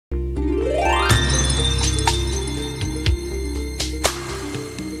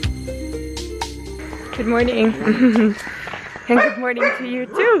Good morning. And good morning to you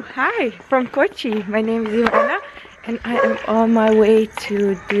too. Hi, from Kochi. My name is Ivana and I am on my way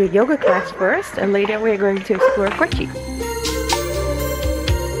to do a yoga class first, and later we're going to explore Kochi.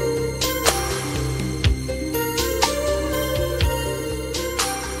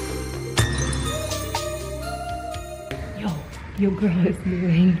 Your girl is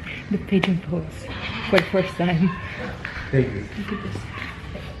doing the pigeon pose for the first time. Thank you. Look at this.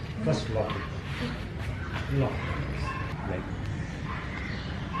 First lock. Lock. Like.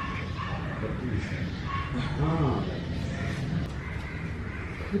 Ah.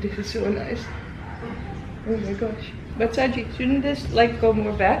 Oh, this is so nice. Oh my gosh. But Saji, shouldn't this like go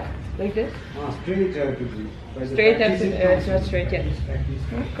more back? Like this? Straight to straight up to it's not straight yet.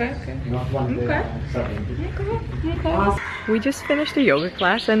 Okay, okay. Not one Okay. Okay. We just finished the yoga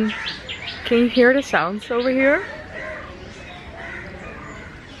class, and can you hear the sounds over here?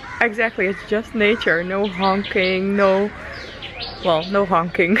 Exactly, it's just nature. No honking, no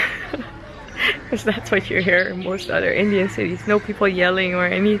honking. Because that's what you hear in most other Indian cities. No people yelling or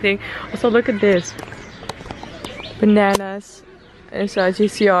anything. Also, look at this. Bananas in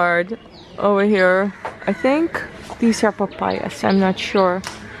Saji's yard. Over here, I think these are papayas, I'm not sure.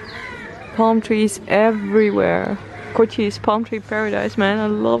 Palm trees everywhere. Kochi is palm tree paradise, man. I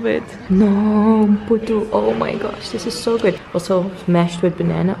love it. No, putu. Oh my gosh, this is so good. Also mashed with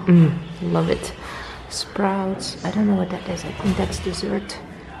banana. Love it. Sprouts. I don't know what that is. I think that's dessert.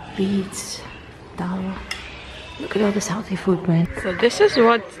 Beets. Dal. Look at all this healthy food, man. So this is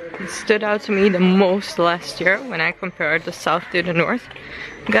what stood out to me the most last year when I compared the south to the north.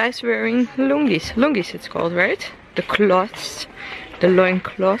 Guys wearing lungis. Lungis it's called, right? The cloths. The loin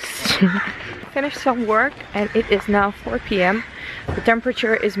cloths. Finished some work and it is now 4 p.m. The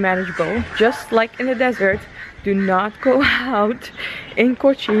temperature is manageable. Just like in the desert, do not go out in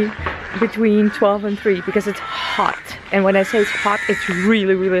Kochi between 12 and 3 because it's hot. And when I say it's hot, it's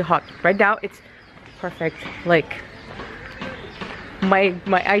really, really hot. Right now it's perfect. Like my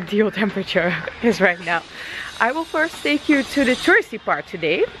ideal temperature is right now. I will first take you to the touristy part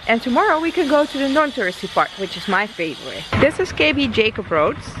today, and tomorrow we can go to the non-touristy part, which is my favorite. This is KB Jacob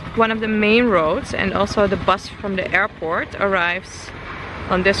Road, one of the main roads, and also the bus from the airport arrives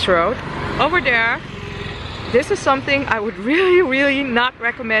on this road. Over there, this is something I would really not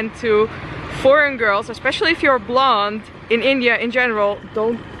recommend to foreign girls, especially if you're blonde. In India in general,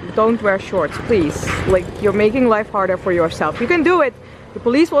 don't wear shorts, please. Like, you're making life harder for yourself. You can do it. The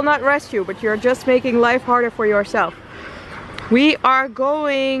police will not arrest you, but you're just making life harder for yourself. We are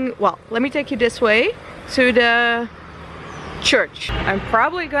going, well, let me take you this way to the church. I'm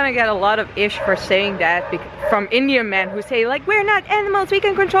probably gonna get a lot of ish for saying that from Indian men who say like, we're not animals, we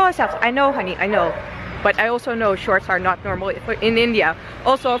can control ourselves. I know, honey, I know. But I also know shorts are not normal in India.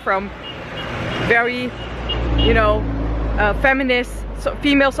 Also from very, you know, feminist,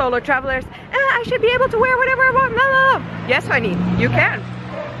 female solo travelers. I should be able to wear whatever I want. No. Yes, honey, you can.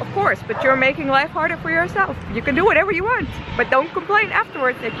 Of course, but you're making life harder for yourself. You can do whatever you want. But don't complain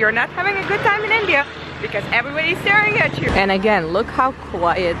afterwards that you're not having a good time in India because everybody's staring at you. And again, look how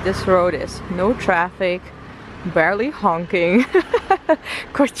quiet this road is. No traffic, barely honking.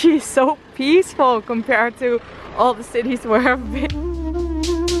 Kochi is so peaceful compared to all the cities where I've been.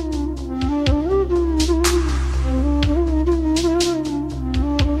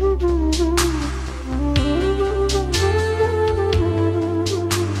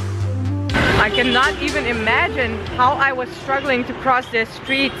 I cannot even imagine how I was struggling to cross this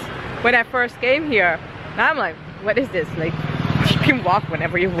street when I first came here. Now I'm like, what is this? Like, you can walk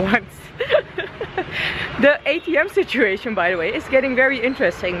whenever you want. The ATM situation, by the way, is getting very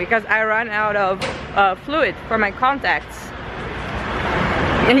interesting because I ran out of fluid for my contacts.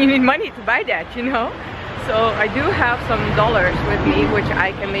 And you need money to buy that, you know? So I do have some dollars with me which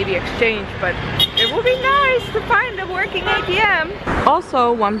I can maybe exchange, but it would be nice to find a working ATM.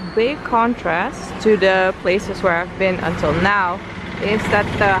 Also, one big contrast to the places where I've been until now is that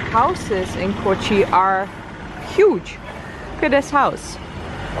the houses in Kochi are huge. Look at this house.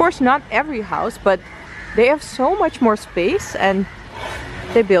 Of course, not every house, but they have so much more space and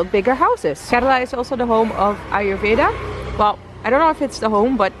they build bigger houses. Kerala is also the home of Ayurveda. Well, I don't know if it's the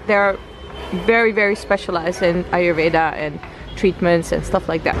home, but they're very specialized in Ayurveda and treatments and stuff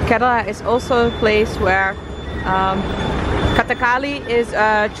like that. Kerala is also a place where Kathakali is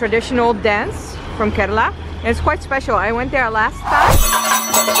a traditional dance from Kerala. And it's quite special. I went there last time.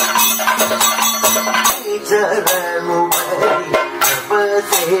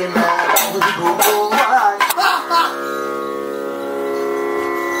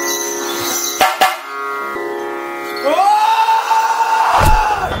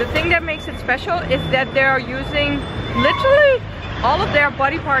 The thing that makes it special is that they are using literally all of their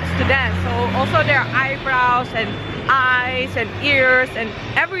body parts to dance. So also their eyebrows and eyes and ears and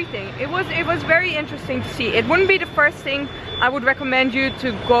everything. It was very interesting to see. It wouldn't be the first thing I would recommend you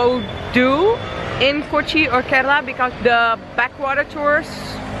to go do in Kochi or Kerala, because the backwater tours,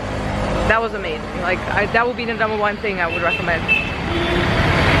 that was amazing. Like that would be the #1 thing I would recommend.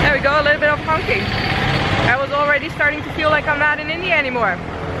 There we go, a little bit of honking. I was already starting to feel like I'm not in India anymore.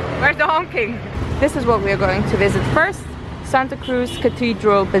 Where's the honking? This is what we are going to visit first. Santa Cruz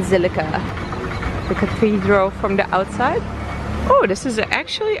Cathedral Basilica. The cathedral from the outside. Oh, this is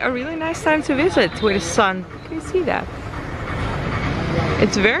actually a really nice time to visit with the sun. Can you see that?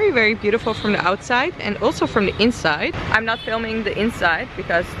 It's very, very beautiful from the outside and also from the inside. I'm not filming the inside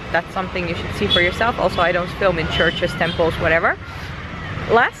because that's something you should see for yourself. Also, I don't film in churches, temples, whatever.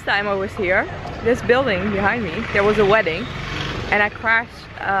 Last time I was here, this building behind me, there was a wedding and I crashed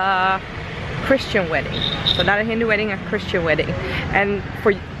a Christian wedding. So not a Hindu wedding, a Christian wedding. And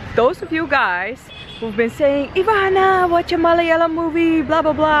for those of you guys who've been saying, Ivana, watch a Malayalam movie, blah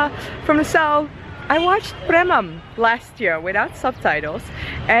blah blah, from the south, I watched Premam last year without subtitles,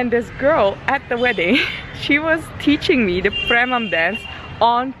 and this girl at the wedding, she was teaching me the Premam dance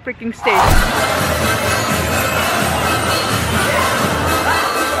on freaking stage.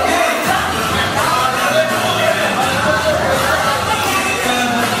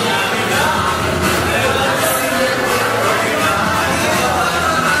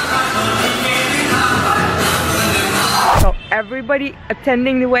 Everybody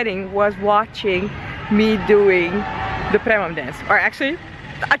attending the wedding was watching me doing the Premam dance, or actually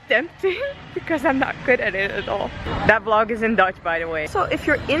attempting, because I'm not good at it at all. That vlog is in Dutch, by the way. So if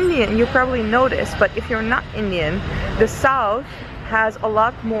you're Indian, you probably know this, but if you're not Indian, the South has a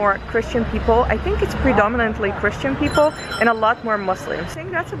lot more Christian people. I think it's predominantly Christian people and a lot more Muslims. I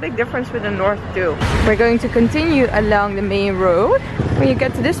think that's a big difference with the North too. We're going to continue along the main road. When you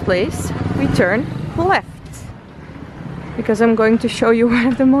get to this place, we turn left, because I'm going to show you one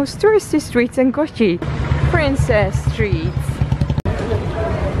of the most touristy streets in Kochi. Princess Street.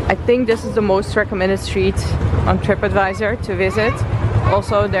 I think this is the most recommended street on TripAdvisor to visit.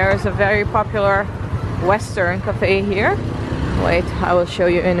 Also, there is a very popular Western cafe here. Wait, I will show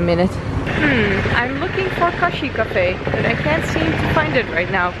you in a minute. I'm looking for Kashi Cafe, but I can't seem to find it right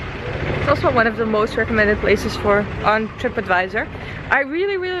now. It's also one of the most recommended places on TripAdvisor. I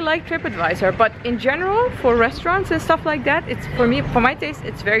really like TripAdvisor, but in general, for restaurants and stuff like that, it's for my taste,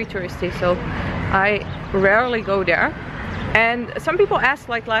 it's very touristy, so I rarely go there. And some people ask,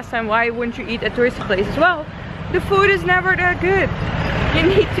 like last time, why wouldn't you eat at touristy places? Well, the food is never that good. You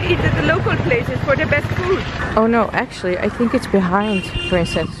need to eat at the local places for the best food. Oh no, actually, I think it's behind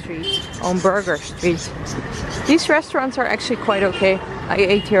Princess Street, on Burger Street. These restaurants are actually quite okay. I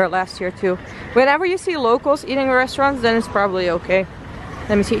ate here last year too. Whenever you see locals eating in restaurants, then it's probably okay.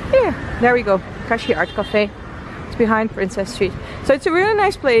 Let me see. Here, there we go. Kashi Art Cafe. It's behind Princess Street. So it's a really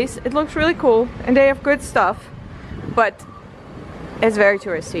nice place. It looks really cool and they have good stuff. But it's very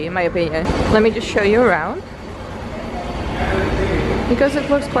touristy in my opinion. Let me just show you around, because it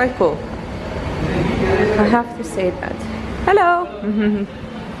looks quite cool. I have to say that. Hello!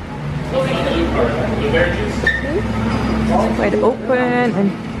 It's quite open and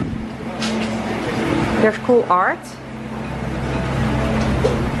there's cool art.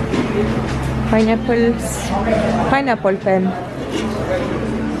 Pineapple pen.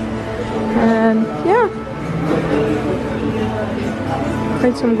 And yeah.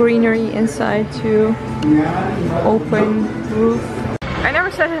 Quite some greenery inside too. Open roof. I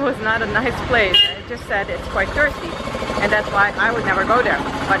never said it was not a nice place. I just said it's quite touristy. And that's why I would never go there.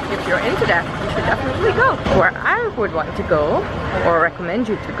 But if you're into that, you should definitely go. Where I would want to go, or recommend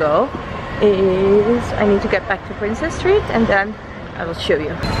you to go, is I need to get back to Princess Street and then I will show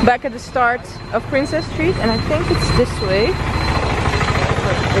you. Back at the start of Princess Street, and I think it's this way.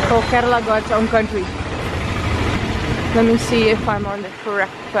 They call Kerala God's own country. Let me see if I'm on the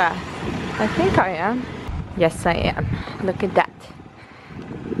correct path. I think I am. Yes, I am. Look at that.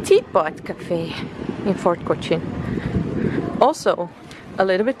 Teapot Cafe in Fort Cochin. Also a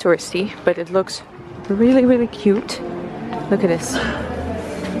little bit touristy, but it looks really cute. Look at this.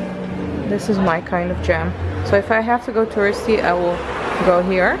 This is my kind of jam. So if I have to go touristy, I will go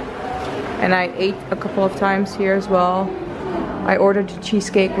here. And I ate a couple of times here as well. I ordered a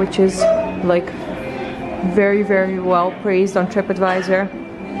cheesecake, which is like very well praised on TripAdvisor.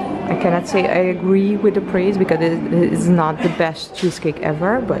 I cannot say I agree with the praise because it is not the best cheesecake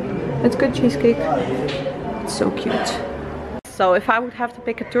ever, but it's good cheesecake. It's so cute. So if I would have to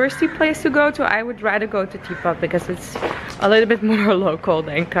pick a touristy place to go to, I would rather go to Teapot because it's a little bit more local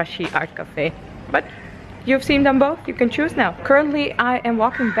than Kochi Art Cafe. But you've seen them both, you can choose now. Currently I am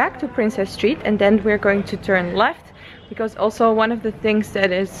walking back to Princess Street and then we're going to turn left because also one of the things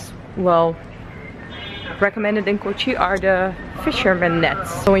that is, well, recommended in Kochi are the fisherman nets.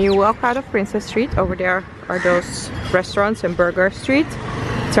 So when you walk out of Princess Street, over there are those restaurants and Burger Street.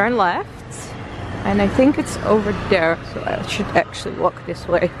 Turn left and I think it's over there, so I should actually walk this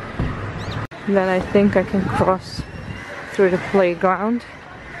way. Then I think I can cross through the playground.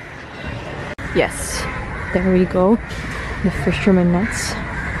 Yes, there we go, the fisherman nets.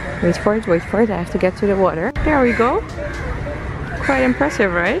 Wait for it, I have to get to the water. There we go. Quite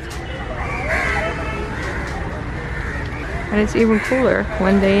impressive, right? And it's even cooler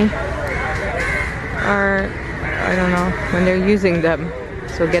when they are, I don't know, when they're using them.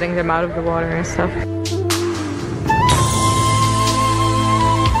 So getting them out of the water and stuff.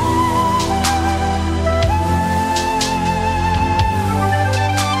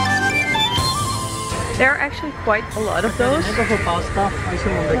 There are actually quite a lot of those. Oh,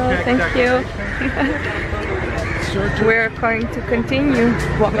 thank you. We're going to continue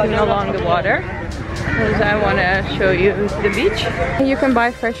walking along the water because I want to show you the beach. You can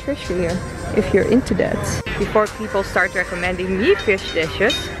buy fresh fish here if you're into that. Before people start recommending me fish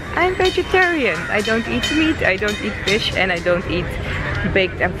dishes, I'm vegetarian. I don't eat meat, I don't eat fish, and I don't eat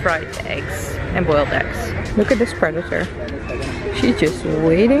baked and fried eggs and boiled eggs. Look at this predator. She's just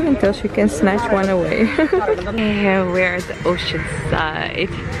waiting until she can snatch one away. And we're at the ocean side.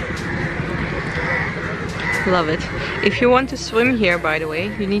 Love it. If you want to swim here, by the way,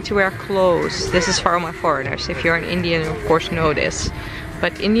 you need to wear clothes. This is for all my foreigners. If you're an Indian, you of course know this.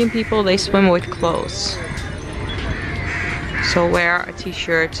 But Indian people, they swim with clothes. So wear a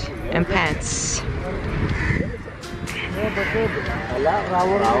t-shirt and pants.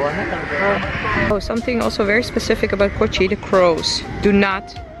 Oh, something also very specific about Kochi, the crows. Do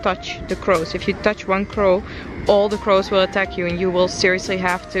not touch the crows. If you touch one crow, all the crows will attack you and you will seriously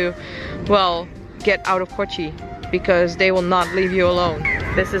have to, well, get out of Kochi because they will not leave you alone.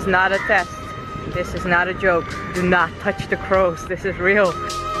 This is not a test. This is not a joke. Do not touch the crows. This is real.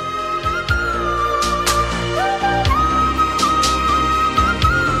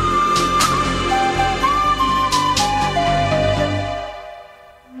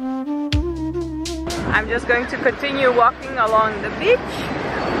 I'm just going to continue walking along the beach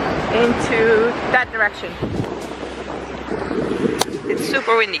into that direction. It's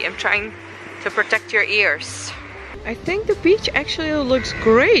super windy. I'm trying to protect your ears. I think the beach actually looks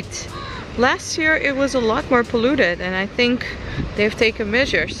great. Last year it was a lot more polluted and I think they've taken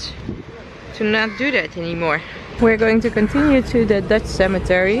measures to not do that anymore. We're going to continue to the Dutch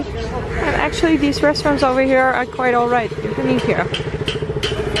cemetery. And actually these restaurants over here are quite alright. You can eat here.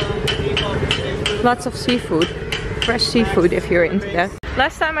 Lots of seafood. Fresh seafood if you're into that.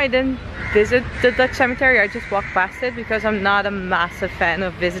 Last time I didn't visit the Dutch cemetery, I just walked past it because I'm not a massive fan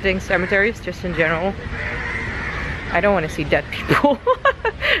of visiting cemeteries, just in general. I don't want to see dead people.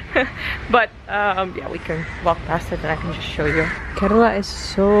 But yeah, we can walk past it and I can just show you. Kerala is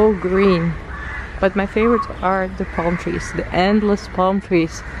so green. But my favorites are the palm trees, the endless palm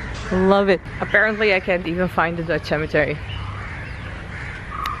trees. Love it. Apparently I can't even find the Dutch cemetery.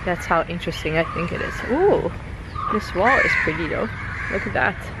 That's how interesting I think it is. Ooh, this wall is pretty though. Look at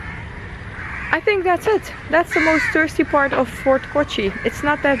that. I think that's it. That's the most touristy part of Fort Kochi. It's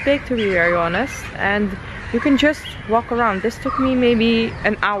not that big, to be very honest, and you can just walk around. This took me maybe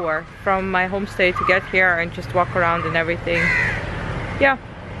an hour from my homestay to get here and just walk around and everything. Yeah,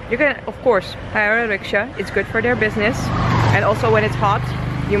 you can of course hire a rickshaw. It's good for their business, and also when it's hot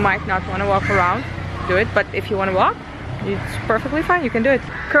you might not want to walk around, do it, but if you want to walk, it's perfectly fine, you can do it.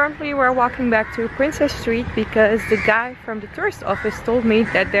 Currently we're walking back to Princess Street because the guy from the tourist office told me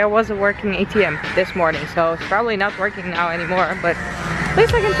that there was a working ATM this morning. So it's probably not working now anymore, but at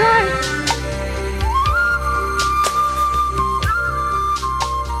least I can try.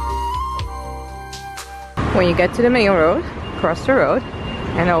 When you get to the main road, cross the road,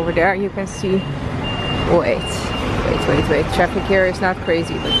 and over there you can see, wait, traffic here is not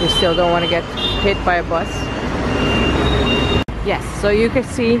crazy, but we still don't want to get hit by a bus. Yes, so you can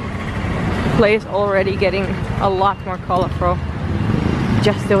see the place already getting a lot more colorful,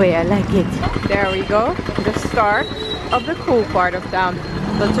 just the way I like it. There we go, the start of the cool part of town.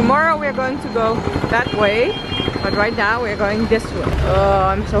 So tomorrow we're going to go that way, but right now we're going this way. Oh,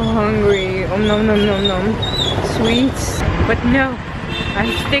 I'm so hungry. Oh, nom nom nom nom. Sweets. But no,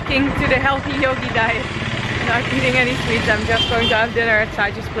 I'm sticking to the healthy yogi diet. Not eating any sweets. I'm just going to have dinner at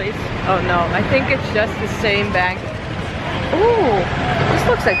Saji's place. Oh no, I think it's just the same bank. Oh, this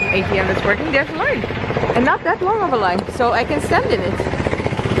looks like an ATM that's working. There's a line. And not that long of a line, so I can stand in it.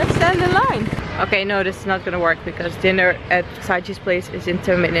 Let's stand in line. Okay, no, this is not gonna work because dinner at Saji's place is in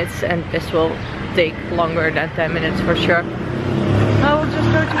 10 minutes and this will take longer than 10 minutes for sure. I will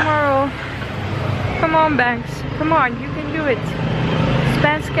just go tomorrow. Come on, Banks. Come on, you can do it.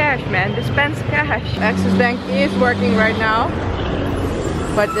 Dispense cash, man. Dispense cash. Axis Bank is working right now,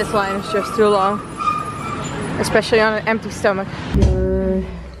 but this line is just too long, especially on an empty stomach. Your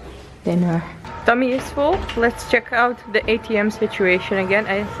dinner. Tummy is full. Let's check out the ATM situation again.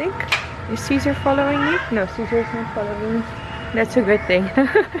 I think, is Caesar following me? No, Caesar is not following me. That's a good thing.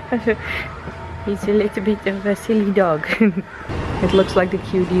 He's a little bit of a silly dog. It looks like the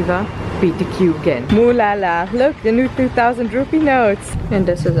Q Diva. Beat the Q again. Moolala. Look, the new 2,000 rupee notes. And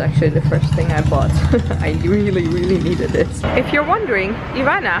this is actually the first thing I bought. I really needed this. If you're wondering,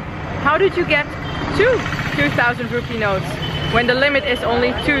 Ivana, how did you get two 2,000 rupee notes when the limit is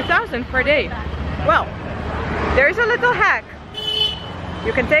only 2,000 per day? Well, there is a little hack.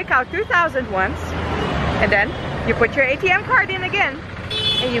 You can take out 2,000 once and then you put your ATM card in again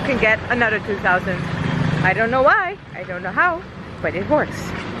and you can get another 2,000. I don't know why, I don't know how, but it works.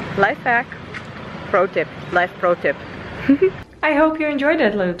 Life hack, pro tip, life pro tip. I hope you enjoyed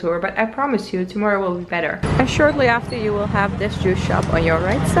that little tour, but I promise you tomorrow will be better. And shortly after you will have this juice shop on your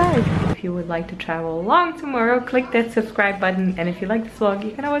right side. If you would like to travel along tomorrow, click that subscribe button. And if you like this vlog,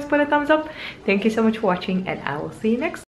 you can always put a thumbs up. Thank you so much for watching and I will see you next time.